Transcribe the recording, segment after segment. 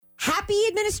Happy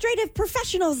Administrative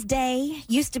Professionals Day.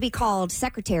 Used to be called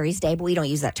Secretary's Day, but we don't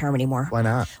use that term anymore. Why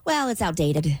not? Well, it's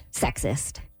outdated.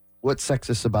 Sexist. What's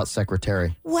sexist about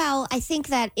secretary? Well, I think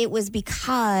that it was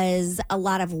because a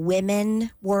lot of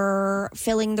women were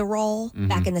filling the role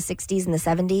back in the 60s and the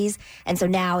 70s. And so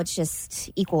now it's just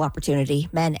equal opportunity.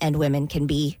 Men and women can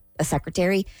be a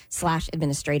secretary /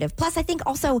 administrative. Plus, I think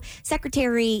also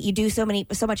secretary, you do so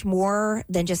much more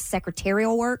than just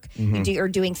secretarial work. You're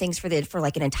doing things for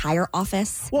like an entire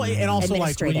office. Well, and also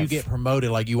like when you get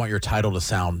promoted, like you want your title to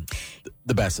sound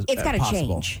the best it's got to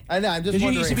possible. change. I know. I'm just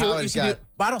wondering how it got...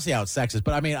 But I don't see how it's sexist.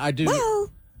 But I mean, I do.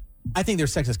 Well, I think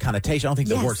there's sexist connotation. I don't think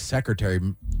the word secretary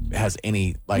has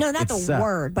any no, not the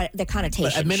word, but the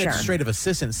connotation. But administrative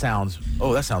assistant sounds.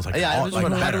 Oh, that sounds like. Yeah, I was like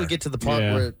wondering how do we get to the part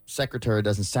where secretary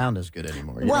doesn't sound as good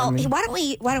anymore? You know what I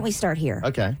mean? why don't we start here?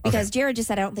 Okay. Because Jared just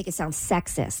said I don't think it sounds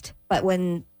sexist, but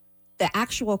when the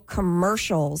actual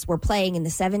commercials were playing in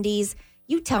the 70s,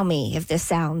 you tell me if this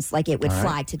sounds like it would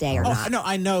fly today or not. No,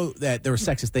 I know that there were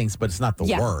sexist things, but it's not the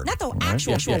word. Not the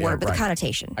actual word, but the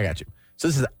connotation. I got you. So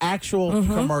this is an actual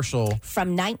commercial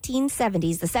from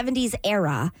 1970s, the 70s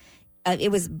era.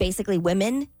 It was basically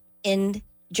women in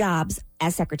jobs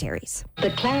as secretaries.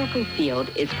 The clerical field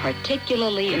is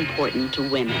particularly important to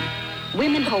women.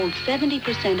 Women hold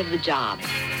 70% of the jobs.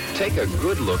 Take a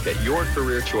good look at your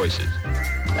career choices.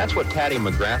 That's what Patty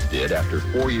McGrath did after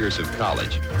 4 years of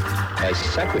college. As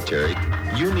secretary,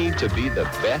 you need to be the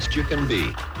best you can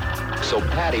be. So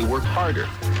Patty worked harder,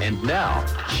 and now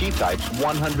she types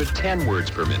 110 words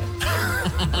per minute.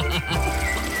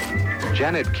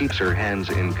 Janet keeps her hands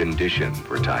in condition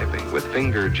for typing with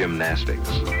finger gymnastics.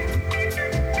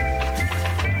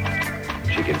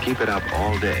 She can keep it up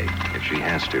all day if she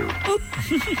has to.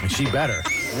 And she better.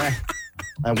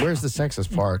 And where's the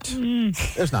sexist part?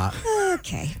 There's not.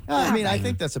 Okay. I mean, I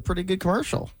think that's a pretty good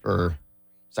commercial for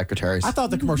secretaries. I thought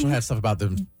the commercial had stuff about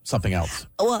them, something else.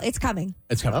 Well, it's coming.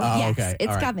 It's coming. Oh, yes, okay.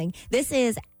 it's coming. This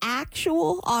is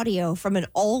actual audio from an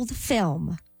old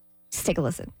film. Just take a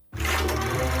listen.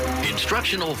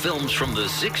 Instructional Films from the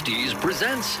 60s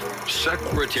presents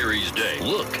Secretary's Day.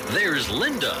 Look, there's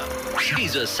Linda.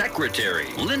 She's a secretary.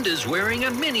 Linda's wearing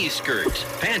a mini skirt,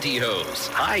 pantyhose,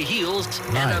 high heels,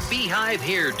 and a beehive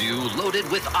hairdo loaded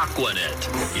with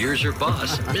Aquanet. Here's her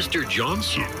boss, Mr.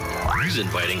 Johnson. He's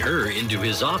inviting her into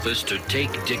his office to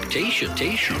take dictation.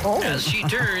 As she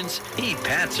turns, he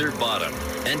pats her bottom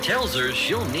and tells her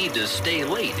she'll need to stay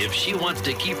late if she wants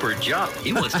to keep her job.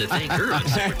 He wants to thank her on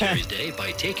Secretary's Day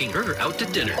by taking her out to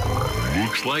dinner.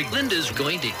 Looks like Linda's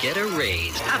going to get a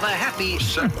raise. Have a happy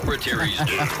Secretary's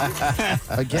Day.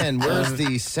 Again, where's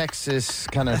the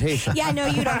sexist connotation? Yeah, no,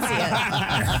 you don't see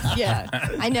it. Yeah,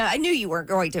 I know. I knew you weren't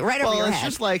going to. Right over your Well, it's head.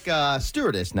 just like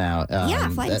stewardess now.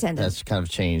 Flight attendant. That's kind of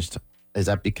changed. Is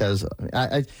that because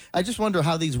I just wonder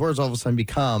how these words all of a sudden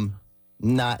become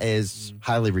not as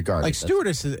highly regarded? Like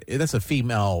stewardess, that's a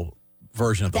female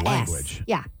version of the language. S.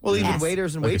 Yeah. Well, even S.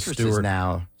 waiters and Like a waitresses steward.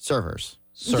 now, servers.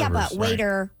 Yeah, but Servers,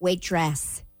 waiter,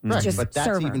 waitress. Right, Just but that's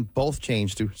server. even both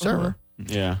changed to server.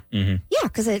 Yeah. Yeah,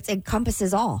 because it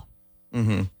encompasses all.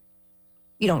 Mm-hmm.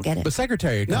 You don't get it. But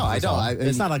secretary, No, I don't.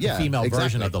 it's not like yeah, a female version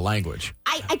exactly. of the language.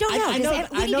 I don't know.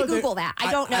 We need to Google that.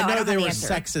 I don't know. I know don't there have were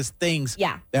the answer. sexist things.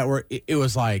 Yeah. That were. It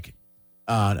was like,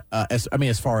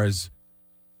 as far as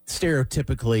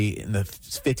stereotypically in the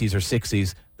 50s or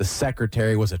 60s, the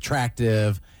secretary was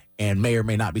attractive and may or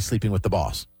may not be sleeping with the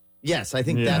boss. Yes, I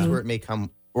think that's where it may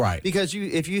come. Right. Because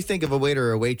if you think of a waiter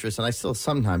or a waitress, and I still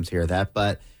sometimes hear that,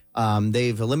 but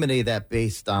they've eliminated that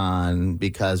based on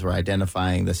because we're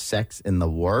identifying the sex in the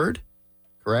word,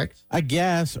 correct? I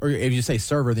guess. Or if you say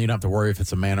server, then you don't have to worry if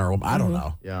it's a man or a woman. I don't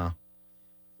know. Yeah.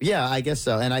 Yeah, I guess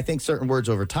so. And I think certain words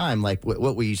over time, like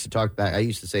what we used to talk about, I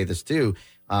used to say this too,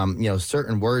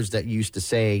 certain words that you used to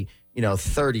say,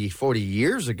 30, 40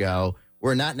 years ago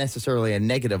were not necessarily a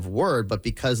negative word, but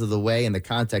because of the way and the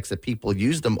context that people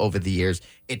used them over the years,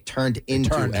 it turned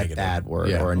into a negative. bad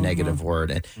word or a negative word.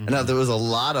 And I know there was a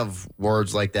lot of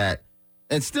words like that.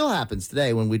 And it still happens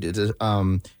today when we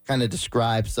kind of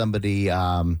describe somebody, so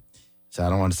I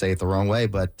don't want to say it the wrong way,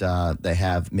 but they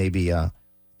have maybe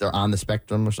they're on the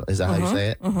spectrum. Or so. Is that how you say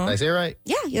it? Did I say it right?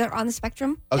 Yeah, you're on the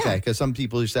spectrum. Okay, because some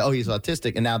people say, oh, he's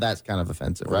autistic, and now that's kind of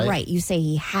offensive, right? Right. You say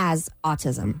he has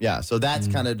autism. Yeah, so that's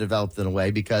kind of developed in a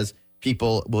way because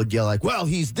people will yell like, well,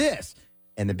 he's this.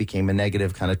 And it became a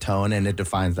negative kind of tone, and it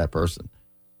defines that person.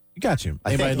 Got you.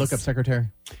 Anybody look up secretary?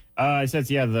 It says,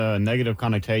 the negative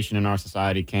connotation in our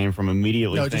society came from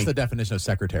immediately. No, just the definition of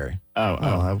secretary.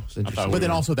 I was interested. But then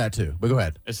also that too. But go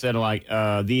ahead. It said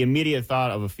the immediate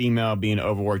thought of a female being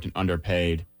overworked and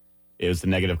underpaid is the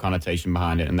negative connotation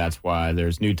behind it, and that's why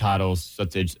there's new titles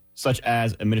such such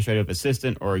as administrative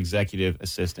assistant or executive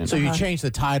assistant. So you change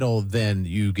the title, then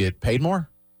you get paid more?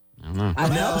 I don't know. I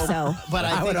would hope so. But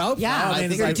I would hope Yeah, so. I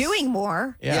think you're it's- doing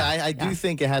more. Yeah, I do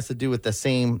think it has to do with the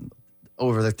same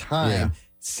over the time. Yeah.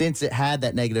 Since it had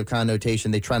that negative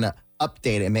connotation, they're trying to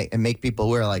update it and make people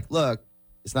aware, like, look,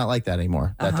 it's not like that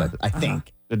anymore. That's I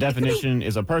think. The definition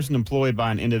is a person employed by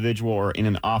an individual or in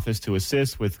an office to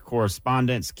assist with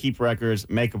correspondence, keep records,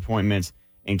 make appointments,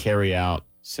 and carry out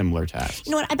similar tasks.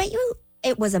 You know what? I bet you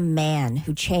it was a man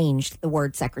who changed the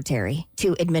word secretary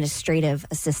to administrative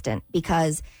assistant,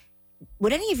 because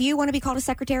would any of you want to be called a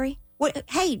secretary?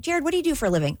 Hey, Jared, what do you do for a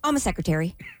living? I'm a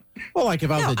secretary. Well, like if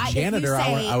I was No, a if you janitor,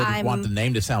 say I would I'm- want the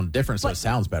name to sound different so it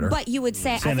sounds better. But you would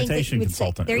say, I think that Sanitation you would say,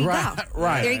 consultant. there you Right, go.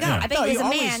 right. There you go. Yeah. I bet No, it was you a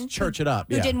always man church it up.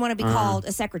 who Yeah. didn't want to be called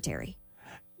a secretary.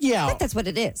 I Yeah, think that's what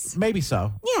it is. maybe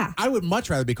so. Yeah. I would much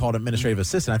rather be called administrative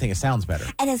assistant. I think it sounds better.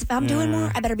 And as if I'm doing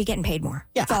more, I better be getting paid more.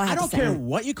 Yeah, That's all I I have don't to say. care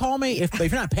what you call me. If you're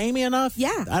not paying me enough,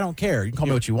 Yeah. I don't care. You can call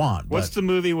me what you want. What's But the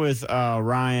movie with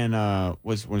Ryan?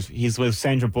 Was he's with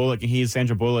Sandra Bullock, and he's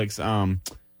Sandra Bullock's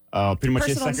pretty much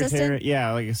his Personal secretary. assistant?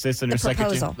 Yeah, like assistant The or secretary.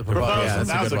 proposal. The proposal, yeah, that's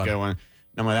a that was good a one. good one.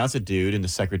 No, that was a dude in the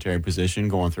secretary position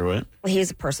going through it. Well,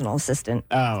 he's a personal assistant.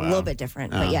 Oh, a little bit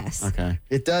different, but yes. Okay.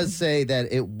 It does say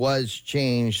that it was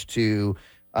changed to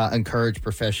encourage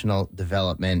professional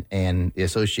development, and the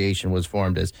association was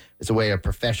formed as a way of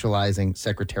professionalizing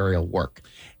secretarial work.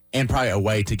 and probably a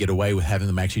way to get away with having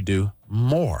them actually do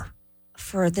more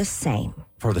For the same.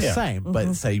 for the same.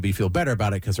 But say you feel better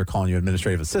about it because they're calling you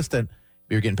administrative assistant.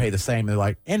 But you're getting paid the same. And they're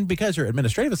like, and because you're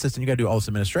administrative assistant, you got to do all this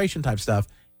administration type stuff,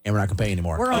 and we're not going to pay you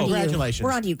anymore. We're on to you. Congratulations.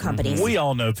 We're on to you, companies. We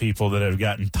all know people that have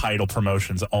gotten title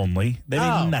promotions only. They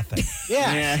Oh. mean nothing.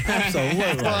 Yeah,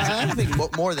 absolutely. Well, I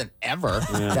think more than ever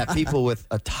that people with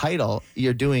a title,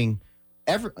 you're doing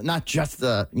not just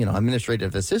the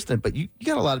administrative assistant, but you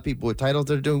got a lot of people with titles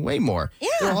that are doing way more. Yeah,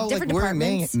 they're all different like wearing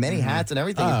departments. many hats and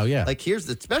everything. Oh, yeah. Like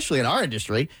especially in our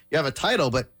industry, you have a title,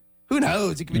 but who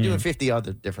knows? You could be doing 50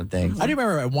 other different things. I do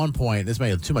remember at one point, this may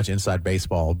have too much inside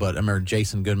baseball, but I remember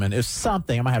Jason Goodman, it was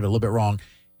something, I might have it a little bit wrong.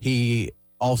 He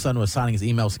all of a sudden was signing his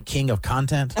emails King of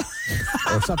Content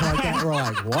or something like that. We're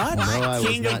like, what? No, I was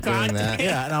King not of doing content. that.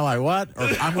 Yeah, and I'm like, what? Or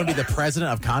I'm going to be the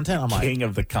president of content? I'm like, King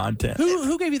of the content.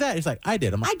 who gave you that? He's like, I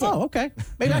did. I'm like, I did. oh, okay.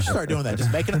 Maybe I should start doing that.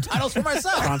 Just making up titles for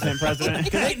myself. Content president.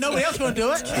 Because ain't nobody else going to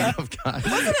do it. Of God.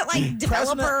 Wasn't it like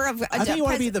developer of... I think you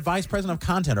want to be the vice president of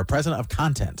content or president of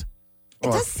content. It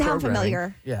Or does sound programming.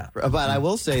 familiar. Yeah. But I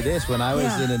will say this: when I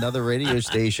was in another radio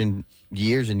station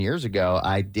years and years ago,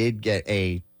 I did get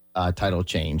a title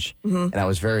change, and I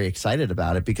was very excited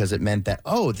about it because it meant that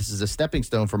this is a stepping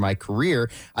stone for my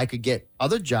career. I could get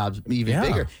other jobs even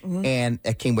bigger, and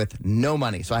it came with no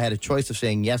money. So I had a choice of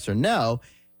saying yes or no.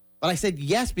 But I said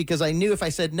yes because I knew if I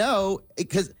said no,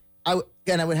 because I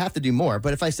would have to do more.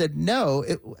 But if I said no,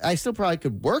 I still probably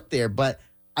could work there, but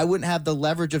I wouldn't have the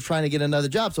leverage of trying to get another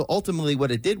job. So ultimately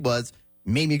what it did was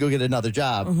made me go get another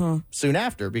job soon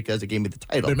after because it gave me the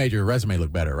title. But it made your resume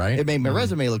look better, right? It made my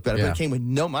resume look better, Yeah. but it came with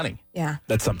no money. Yeah.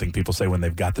 That's something people say when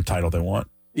they've got the title they want.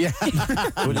 Yeah.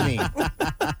 What do you mean?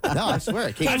 No, I swear.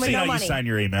 It came I've with seen no how money. you sign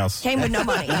your emails. Came with no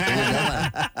money.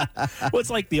 Well, it's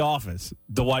like The Office.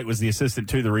 Dwight was the assistant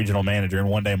to the regional manager, and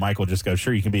one day Michael just goes,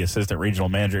 "Sure, you can be assistant regional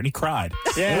manager," and he cried.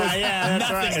 Yeah, that's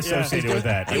Nothing right. associated with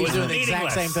that. He was doing the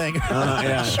exact same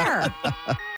meaningless. thing. Sure.